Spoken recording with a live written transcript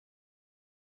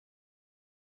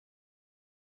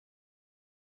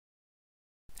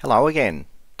Hello again.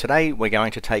 Today we're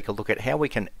going to take a look at how we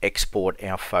can export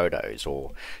our photos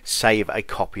or save a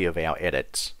copy of our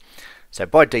edits. So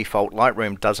by default,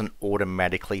 Lightroom doesn't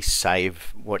automatically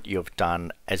save what you've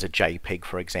done as a JPEG,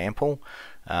 for example.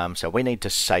 So we need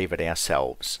to save it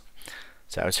ourselves.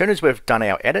 So as soon as we've done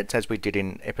our edits, as we did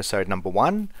in episode number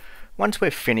 1, once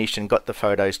we've finished and got the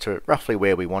photos to roughly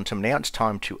where we want them, now it's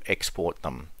time to export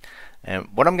them. And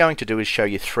what I'm going to do is show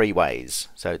you 3 ways.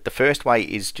 So the first way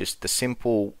is just the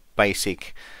simple,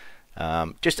 basic,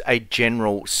 just a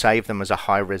general save them as a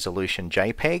high resolution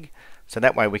JPEG. So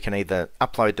that way we can either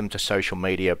upload them to social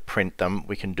media, print them,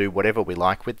 we can do whatever we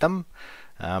like with them.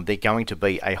 They're going to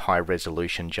be a high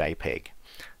resolution JPEG.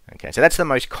 Okay, so that's the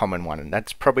most common one, and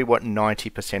that's probably what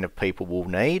 90% of people will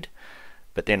need.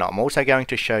 But then I'm also going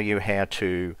to show you how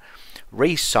to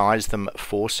resize them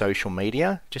for social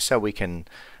media, just so we can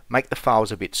make the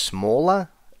files a bit smaller,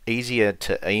 easier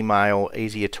to email,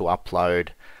 easier to upload,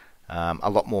 a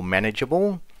lot more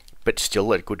manageable, but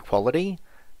still at good quality.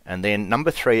 And then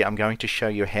number 3, I'm going to show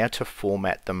you how to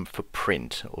format them for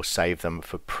print or save them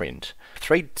for print.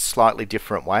 3 slightly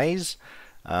different ways,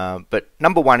 but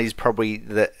number 1 is probably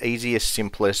the easiest,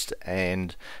 simplest,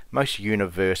 and most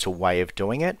universal way of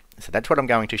doing it. So that's what I'm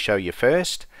going to show you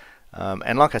first.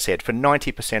 And like I said, for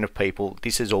 90% of people,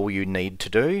 this is all you need to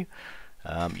do.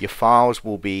 Your files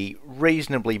will be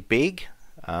reasonably big,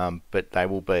 but they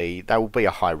will be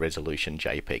a high resolution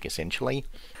JPEG essentially.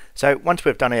 So once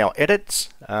we've done our edits,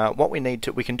 what we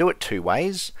can do it 2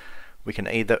 ways. We can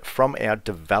either from our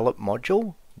develop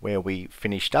module where we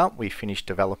finished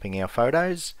developing our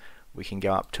photos, we can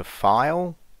go up to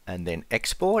File and then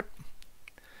Export,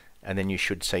 and then you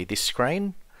should see this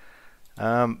screen.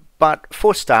 But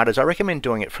for starters, I recommend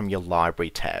doing it from your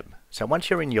Library tab. So once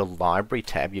you're in your Library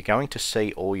tab, you're going to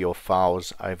see all your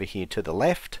files over here to the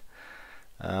left.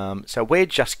 So we're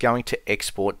just going to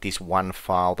export this one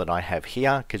file that I have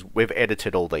here because we've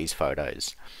edited all these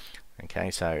photos.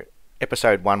 Okay, so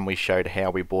episode 1 we showed how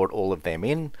we brought all of them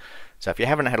in. So if you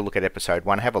haven't had a look at episode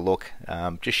 1, have a look.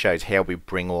 Just shows how we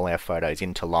bring all our photos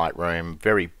into Lightroom,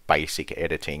 very basic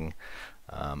editing,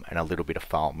 and a little bit of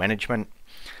file management.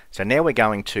 So now we're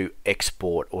going to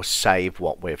export or save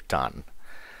what we've done.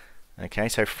 Okay,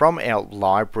 so from our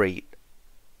Library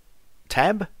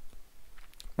tab,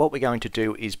 what we're going to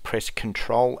do is press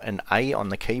Control and A on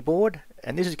the keyboard,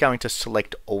 and this is going to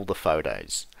select all the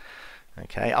photos.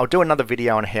 Okay, I'll do another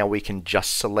video on how we can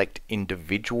just select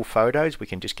individual photos. We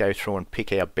can just go through and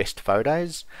pick our best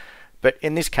photos, but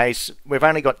in this case we've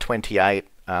only got 28.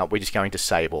 We're just going to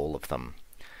save all of them.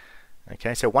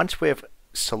 Okay, so once we've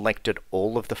selected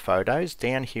all of the photos,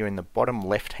 down here in the bottom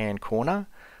left hand corner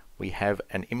we have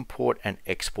an import and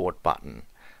export button.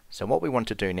 So what we want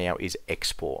to do now is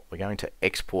export. We're going to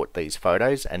export these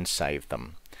photos and save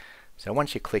them. So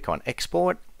once you click on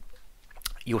export,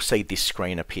 you'll see this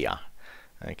screen appear.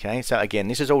 Okay, so again,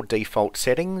 this is all default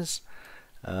settings,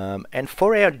 and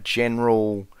for our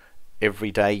general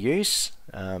everyday use,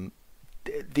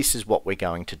 this is what we're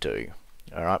going to do.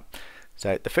 Alright,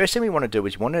 so the first thing we want to do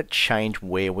is we want to change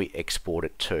where we export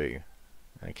it to.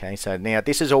 Okay, so now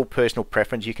this is all personal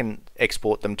preference. You can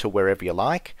export them to wherever you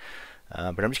like,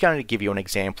 but I'm just going to give you an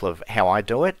example of how I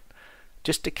do it,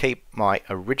 just to keep my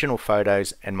original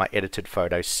photos and my edited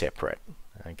photos separate.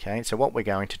 Okay, so what we're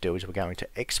going to do is we're going to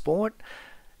export,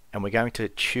 and we're going to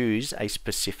choose a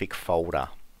specific folder.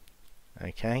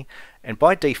 Okay, and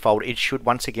by default it should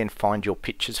once again find your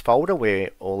pictures folder where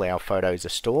all our photos are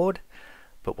stored.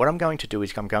 But what I'm going to do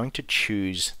is I'm going to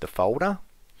choose the folder.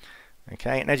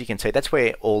 Okay, and as you can see, that's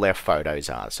where all our photos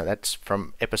are. So that's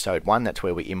from episode 1, that's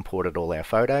where we imported all our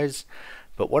photos.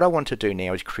 But what I want to do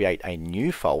now is create a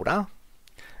new folder,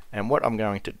 and what I'm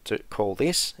going to call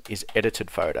this is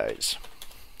Edited Photos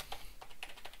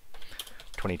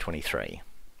 2023.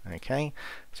 Okay,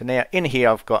 so now in here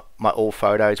I've got my all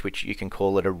photos, which you can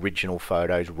call it original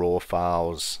photos, raw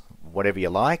files, whatever you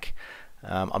like.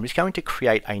 I'm just going to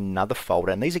create another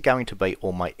folder, and these are going to be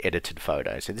all my edited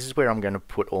photos. So this is where I'm going to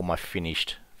put all my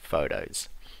finished photos.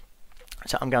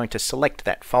 So I'm going to select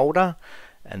that folder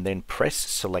and then press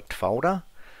select folder.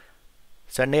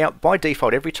 So now by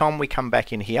default, every time we come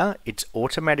back in here, it's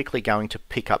automatically going to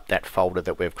pick up that folder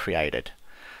that we've created.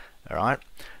 Alright,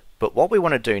 but what we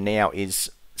want to do now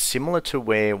is similar to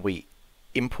where we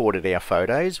imported our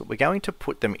photos, we're going to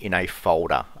put them in a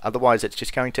folder. Otherwise it's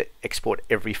just going to export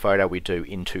every photo we do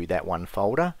into that one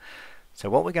folder. So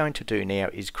what we're going to do now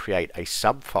is create a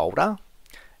subfolder,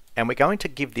 and we're going to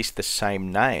give this the same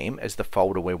name as the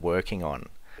folder we're working on.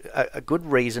 A good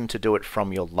reason to do it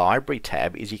from your Library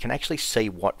tab is you can actually see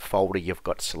what folder you've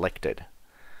got selected.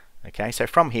 Okay, so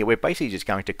from here we're basically just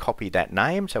going to copy that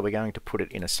name, so we're going to put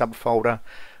it in a subfolder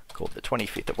called the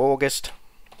 25th of August,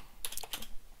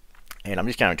 and I'm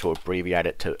just going to abbreviate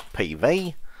it to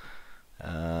PV,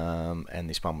 and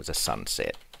this one was a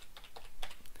sunset.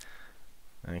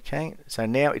 Okay, so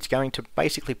now it's going to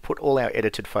basically put all our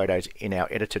edited photos in our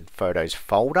edited photos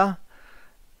folder,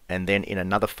 and then in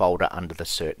another folder under the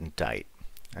certain date.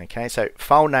 Okay, so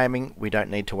file naming we don't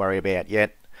need to worry about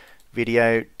yet.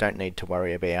 Video don't need to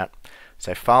worry about.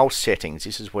 So file settings,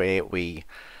 this is where we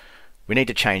need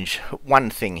to change one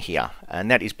thing here, and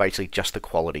that is basically just the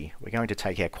quality. We're going to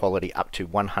take our quality up to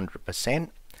 100%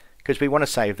 because we want to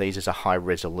save these as a high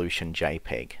resolution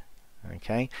JPEG.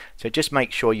 Okay, so just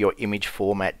make sure your image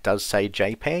format does say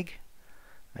JPEG.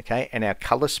 Okay, and our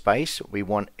color space we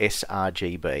want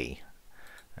sRGB.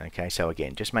 Okay, so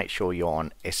again, just make sure you're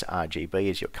on sRGB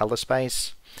as your color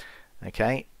space.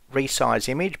 Okay, resize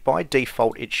image, by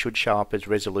default it should show up as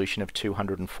resolution of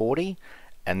 240,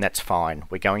 and that's fine.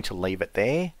 We're going to leave it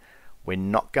there. We're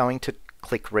not going to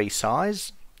click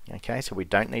resize. Okay, so we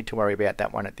don't need to worry about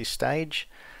that one at this stage.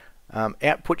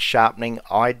 Output sharpening,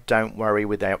 I don't worry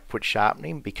with output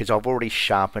sharpening because I've already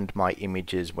sharpened my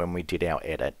images when we did our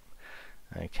edit.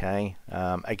 Okay,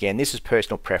 again, this is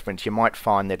personal preference. You might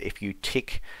find that if you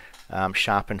tick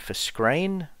sharpen for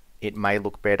screen, it may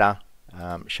look better.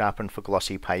 Sharpen for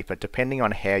glossy paper, depending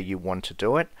on how you want to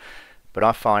do it. But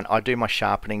I find I do my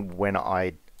sharpening when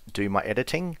I do my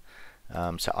editing,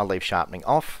 so I'll leave sharpening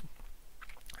off.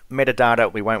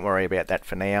 Metadata, we won't worry about that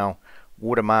for now.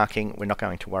 Watermarking, we're not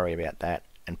going to worry about that.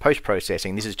 And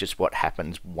post-processing, this is just what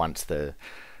happens once the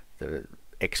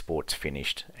export's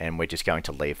finished, and we're just going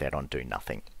to leave that on do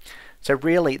nothing. So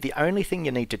really, the only thing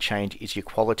you need to change is your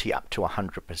quality up to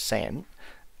 100%,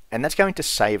 and that's going to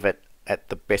save it at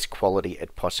the best quality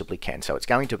it possibly can. So it's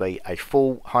going to be a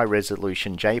full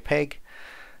high-resolution JPEG.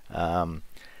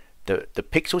 The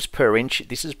pixels per inch,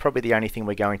 this is probably the only thing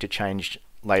we're going to change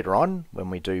later on when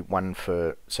we do one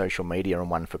for social media and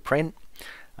one for print.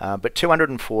 But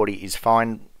 240 is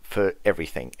fine for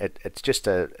everything. It's just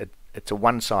it's a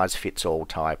one-size-fits-all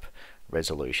type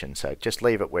resolution. So just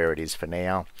leave it where it is for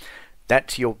now.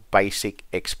 That's your basic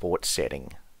export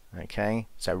setting. Okay,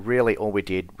 so really all we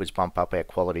did was bump up our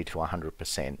quality to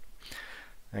 100%.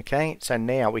 Okay, so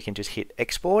now we can just hit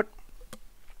export,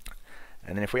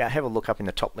 and then if we have a look up in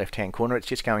the top left hand corner, it's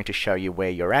just going to show you where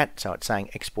you're at. So it's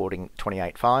saying exporting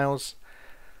 28 files.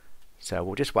 So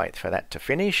we'll just wait for that to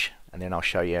finish, and then I'll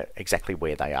show you exactly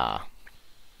where they are.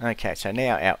 Okay, so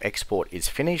now our export is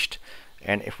finished,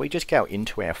 and if we just go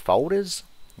into our folders,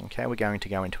 okay, we're going to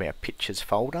go into our pictures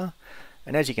folder.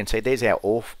 And as you can see, there's our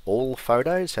all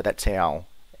photos, so that's our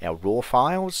raw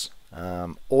files,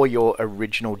 or your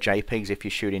original JPEGs if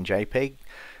you shoot in JPEG.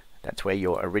 That's where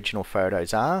your original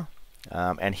photos are.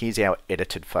 And here's our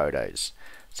edited photos.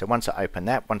 So once I open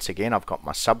that, once again, I've got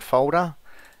my subfolder,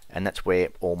 and that's where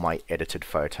all my edited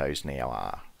photos now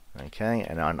are. Okay,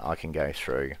 and I can go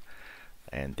through,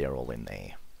 and they're all in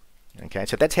there. Okay,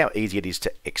 so that's how easy it is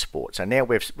to export. So now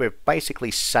we've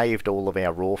basically saved all of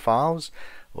our raw files,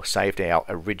 or saved our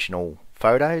original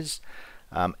photos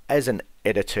as an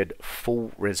edited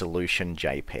full resolution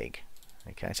JPEG.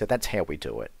 Okay, so that's how we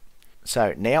do it.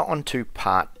 So now on to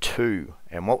part 2,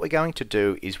 and what we're going to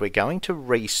do is we're going to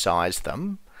resize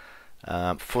them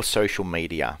for social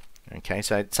media. Okay,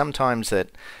 so sometimes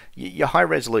that your high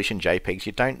resolution JPEGs,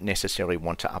 you don't necessarily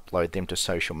want to upload them to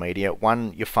social media.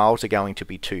 One, your files are going to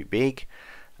be too big.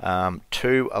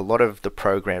 Two, a lot of the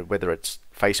program, whether it's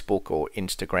Facebook or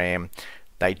Instagram,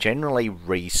 they generally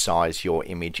resize your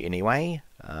image anyway,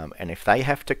 and if they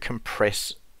have to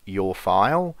compress your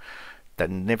file, they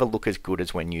never look as good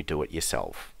as when you do it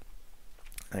yourself.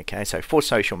 Okay, so for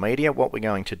social media, what we're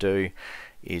going to do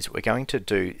is we're going to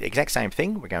do the exact same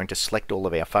thing. We're going to select all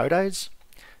of our photos.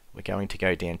 We're going to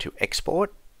go down to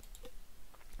export.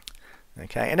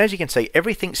 Okay, and as you can see,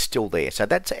 everything's still there. So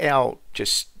that's our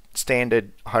just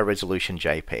standard high resolution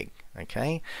JPEG.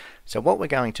 Okay, so what we're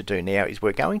going to do now is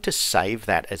we're going to save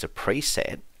that as a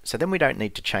preset, so then we don't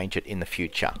need to change it in the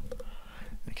future.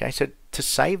 Okay, so to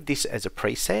save this as a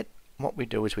preset, what we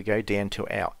do is we go down to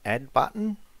our add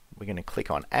button. We're going to click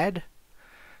on add.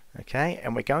 Okay,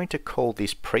 and we're going to call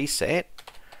this preset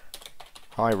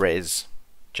high res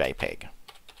JPEG.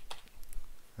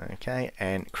 Okay,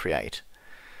 and create.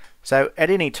 So at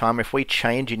any time, if we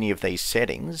change any of these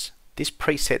settings, this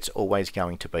preset's always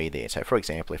going to be there. So for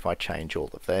example, if I change all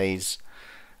of these,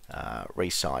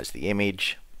 resize the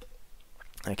image,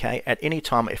 okay, at any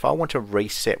time, if I want to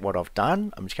reset what I've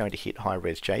done, I'm just going to hit high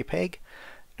res JPEG,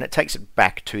 and it takes it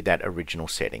back to that original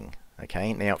setting.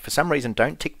 Okay, now for some reason,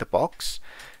 don't tick the box,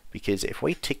 because if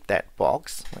we tick that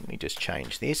box, let me just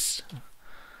change this.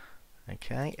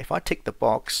 Okay, if I tick the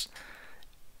box,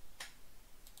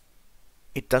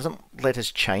 it doesn't let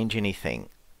us change anything.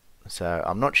 So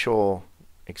I'm not sure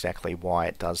exactly why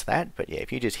it does that, but yeah,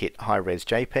 if you just hit high res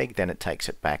JPEG, then it takes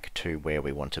it back to where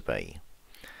we want to be.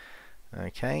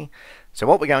 Okay, so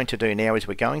what we're going to do now is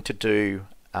we're going to do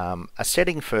a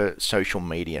setting for social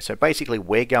media. So basically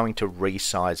we're going to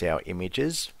resize our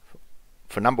images.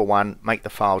 For number one, make the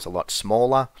files a lot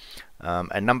smaller,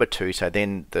 and number two, so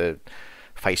then the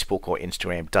Facebook or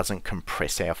Instagram doesn't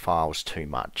compress our files too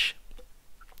much.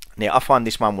 Now I find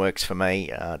this one works for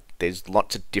me. There's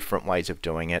lots of different ways of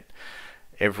doing it.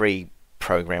 Every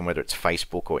program, whether it's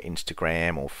Facebook or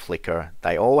Instagram or Flickr,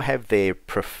 they all have their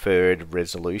preferred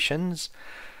resolutions.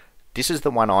 This is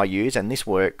the one I use, and this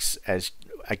works as,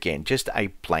 again, just a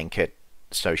blanket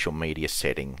social media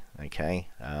setting. Okay,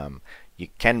 you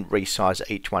can resize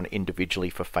each one individually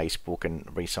for Facebook and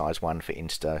resize one for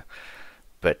Insta,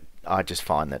 but I just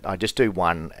find that I just do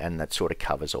one and that sort of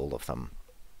covers all of them.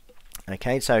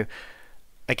 Okay, so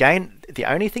again, the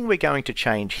only thing we're going to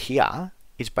change here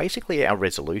is basically our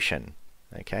resolution.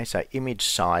 Okay, so image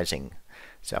sizing.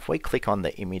 So if we click on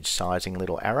the image sizing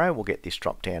little arrow, we'll get this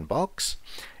drop down box.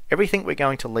 Everything we're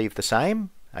going to leave the same.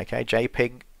 Okay,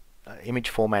 JPEG, image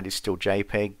format is still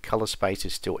JPEG, color space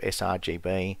is still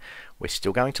sRGB. We're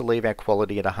still going to leave our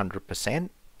quality at 100%,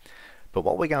 but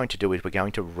what we're going to do is we're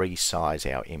going to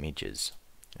resize our images.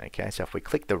 Okay, so if we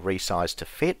click the resize to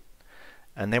fit,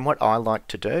 and then what I like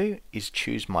to do is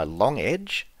choose my long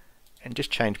edge and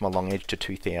just change my long edge to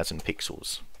 2000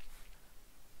 pixels.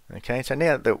 Okay, so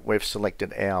now that we've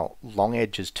selected our long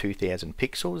edge as 2000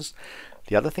 pixels,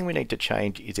 the other thing we need to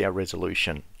change is our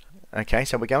resolution. Okay,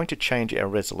 so we're going to change our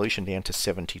resolution down to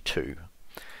 72.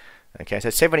 Okay, so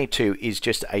 72 is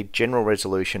just a general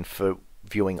resolution for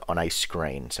viewing on a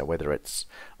screen. So whether it's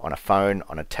on a phone,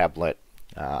 on a tablet,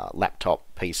 laptop,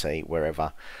 PC,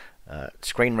 wherever,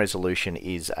 screen resolution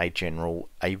is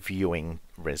a viewing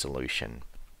resolution.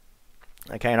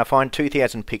 Okay, and I find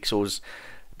 2000 pixels,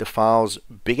 the file's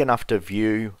big enough to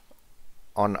view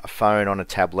on a phone, on a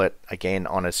tablet, again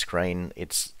on a screen.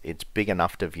 It's big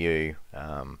enough to view.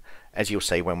 As you'll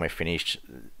see when we're finished,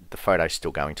 the photo's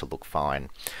still going to look fine.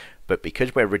 But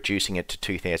because we're reducing it to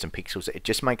 2000 pixels, it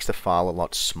just makes the file a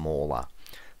lot smaller.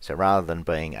 So rather than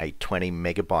being a 20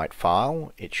 megabyte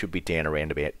file, it should be down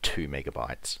around about 2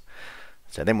 megabytes.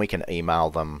 So then we can email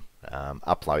them,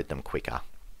 upload them quicker.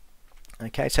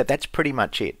 Okay, so that's pretty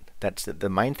much it. That's the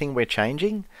main thing we're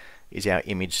changing is our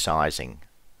image sizing.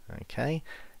 Okay,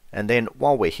 and then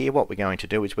while we're here, what we're going to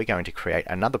do is we're going to create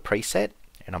another preset,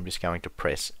 and I'm just going to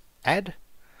press add.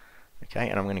 Okay,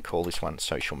 and I'm going to call this one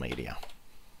social media.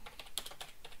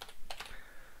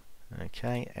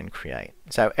 Okay, and create.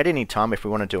 So at any time, if we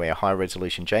want to do our high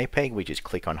resolution JPEG, we just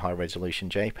click on high resolution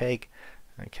JPEG.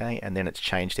 Okay, and then it's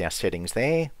changed our settings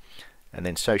there, and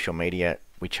then social media,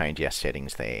 we change our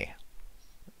settings there.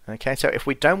 Okay, so if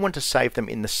we don't want to save them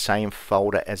in the same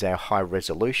folder as our high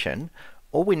resolution,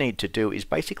 all we need to do is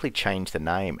basically change the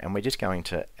name, and we're just going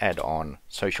to add on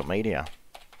social media.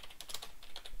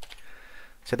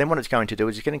 So then what it's going to do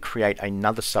is it's going to create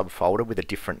another subfolder with a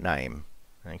different name.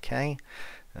 Okay,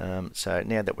 so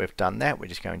now that we've done that, we're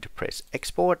just going to press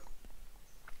export.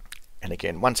 And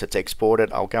again, once it's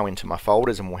exported, I'll go into my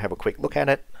folders and we'll have a quick look at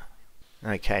it.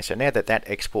 Okay, so now that that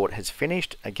export has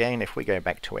finished, again, if we go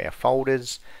back to our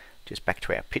folders, just back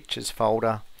to our pictures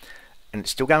folder, and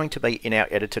it's still going to be in our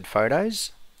edited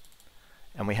photos,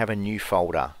 and we have a new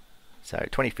folder. So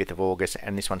 25th of August,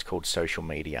 and this one's called social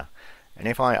media. And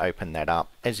if I open that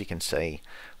up, as you can see,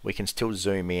 we can still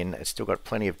zoom in. It's still got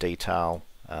plenty of detail,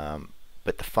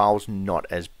 but the file's not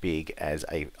as big as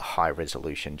a high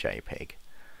resolution JPEG.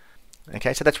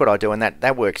 Okay, so that's what I do, and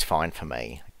that works fine for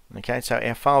me. Okay, so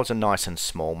our files are nice and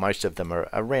small. Most of them are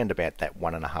around about that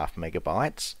 1.5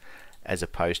 megabytes, as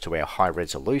opposed to our high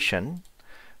resolution,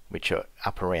 which are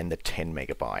up around the 10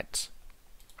 megabytes.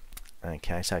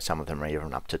 Okay, so some of them are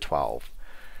even up to 12.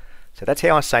 So that's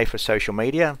how I save for social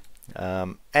media,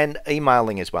 and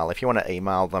emailing as well. If you want to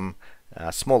email them,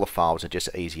 smaller files are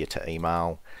just easier to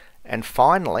email. And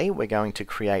finally, we're going to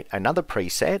create another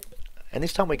preset, and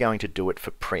this time we're going to do it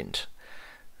for print.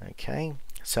 Okay,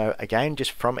 so again, just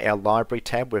from our library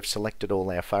tab, we've selected all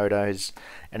our photos,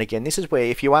 and again, this is where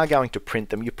if you are going to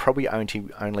print them, you probably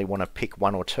only want to pick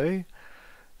one or two.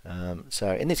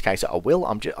 So in this case,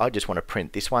 I just want to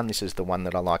print this one. This is the one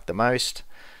that I like the most,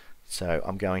 so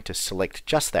I'm going to select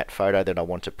just that photo that I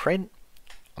want to print.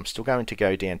 I'm still going to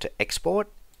go down to export.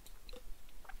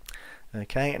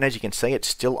 Okay, and as you can see, it's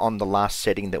still on the last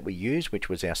setting that we used, which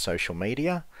was our social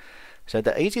media. So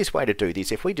the easiest way to do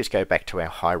this, if we just go back to our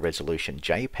high resolution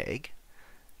JPEG,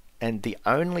 and the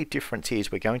only difference is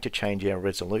we're going to change our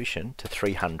resolution to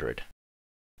 300.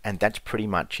 And that's pretty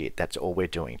much it. That's all we're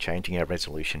doing, changing our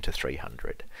resolution to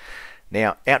 300.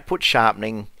 Now, output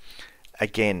sharpening,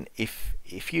 again, if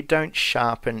you don't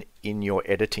sharpen in your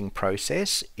editing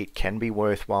process, it can be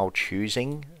worthwhile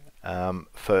choosing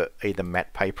for either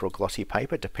matte paper or glossy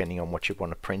paper, depending on what you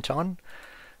want to print on.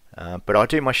 But I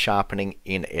do my sharpening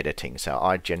in editing, so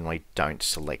I generally don't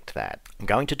select that. I'm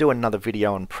going to do another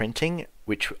video on printing,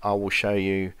 which I will show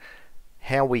you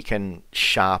how we can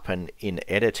sharpen in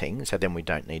editing, so then we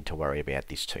don't need to worry about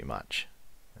this too much.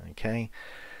 Okay,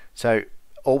 so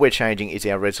all we're changing is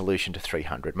our resolution to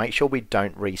 300. Make sure we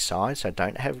don't resize, so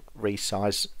don't have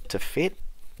resize to fit.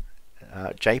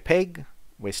 JPEG,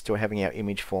 we're still having our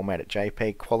image format at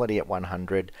JPEG, quality at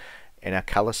 100, and our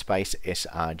color space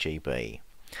sRGB.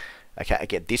 Okay,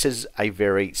 again, this is a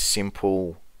very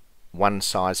simple one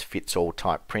size fits all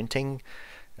type printing.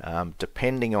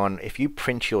 Depending on, if you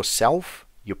print yourself,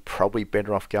 you're probably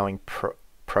better off going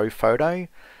Pro Photo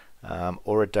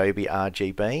or Adobe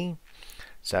RGB.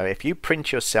 So if you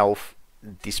print yourself,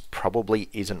 this probably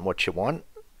isn't what you want.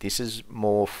 This is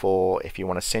more for if you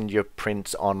want to send your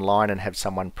prints online and have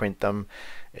someone print them.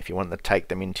 If you want to take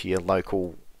them into your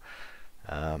local,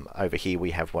 over here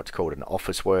we have what's called an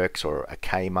Officeworks or a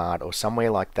Kmart or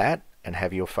somewhere like that, and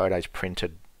have your photos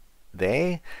printed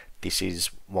there. This is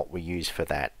what we use for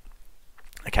that.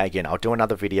 Okay, again, I'll do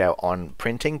another video on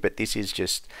printing, but this is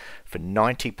just for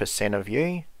 90% of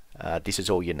you. This is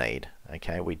all you need.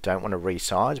 Okay, we don't want to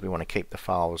resize. We want to keep the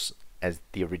files as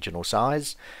the original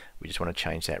size. We just want to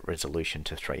change that resolution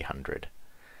to 300.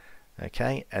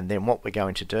 Okay, and then what we're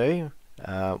going to do,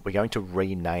 we're going to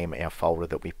rename our folder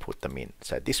that we put them in.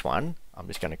 So this one, I'm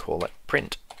just going to call it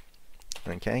print.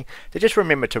 Okay, so just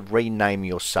remember to rename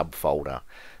your subfolder.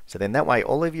 So then that way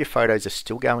all of your photos are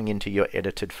still going into your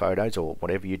edited photos or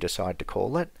whatever you decide to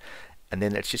call it, and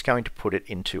then it's just going to put it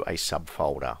into a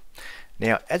subfolder.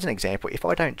 Now, as an example, if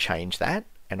I don't change that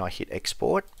and I hit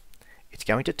export, it's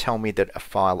going to tell me that a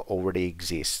file already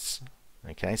exists.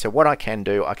 Okay, so what I can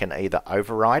do, I can either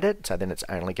override it, so then it's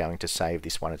only going to save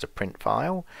this one as a print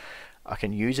file. I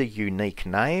can use a unique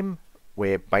name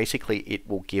where basically it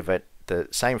will give it the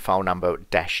same file number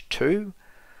 -2.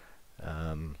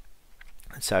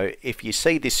 So if you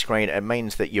see this screen, it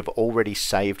means that you've already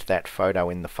saved that photo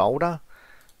in the folder.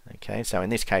 Okay, so in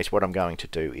this case what I'm going to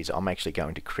do is I'm actually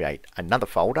going to create another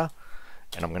folder,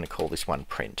 and I'm going to call this one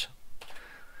print.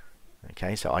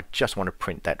 Okay, so I just want to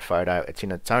print that photo. It's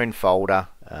in its own folder.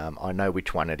 I know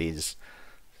which one it is.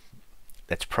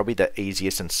 That's probably the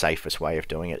easiest and safest way of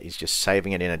doing it, is just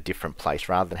saving it in a different place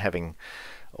rather than having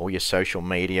all your social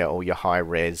media, all your high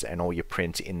res and all your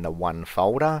prints in the one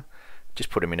folder. Just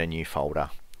put them in a new folder.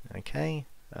 Okay,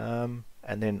 and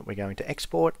then we're going to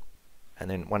export, and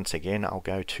then once again I'll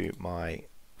go to my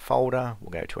folder.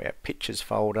 We'll go to our pictures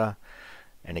folder,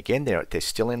 and again they're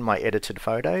still in my edited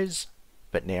photos,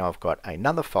 but now I've got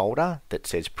another folder that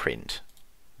says print.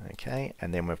 Okay,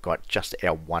 and then we've got just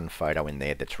our one photo in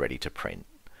there that's ready to print.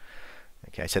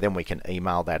 Okay, so then we can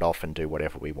email that off and do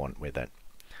whatever we want with it.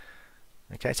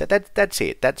 Okay, so that's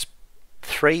it. That's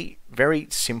 3 very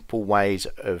simple ways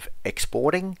of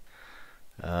exporting,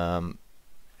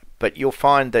 but you'll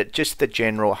find that just the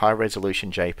general high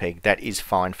resolution JPEG, that is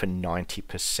fine for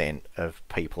 90% of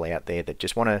people out there that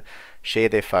just want to share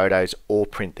their photos or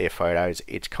print their photos.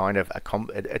 It's kind of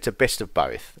it's a best of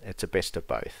both. It's a best of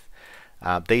both.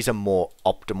 These are more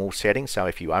optimal settings, so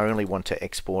if you only want to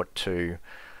export to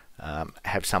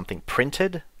have something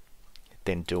printed,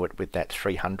 then do it with that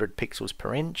 300 pixels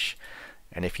per inch.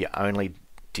 And if you're only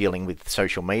dealing with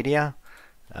social media,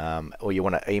 or you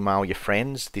want to email your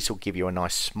friends, this will give you a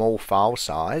nice small file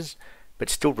size, but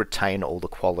still retain all the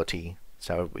quality,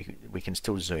 so we can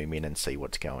still zoom in and see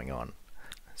what's going on.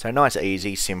 So nice,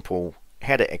 easy, simple,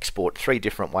 how to export 3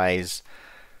 different ways.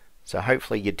 So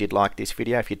hopefully you did like this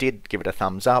video. If you did, give it a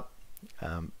thumbs up.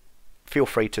 Feel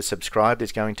free to subscribe.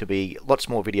 There's going to be lots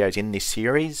more videos in this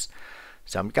series.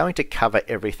 So I'm going to cover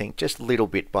everything just little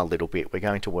bit by little bit. We're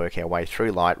going to work our way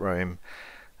through Lightroom.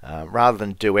 Rather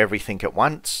than do everything at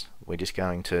once, we're just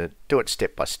going to do it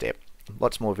step by step.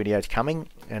 Lots more videos coming,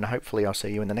 and hopefully I'll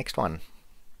see you in the next one.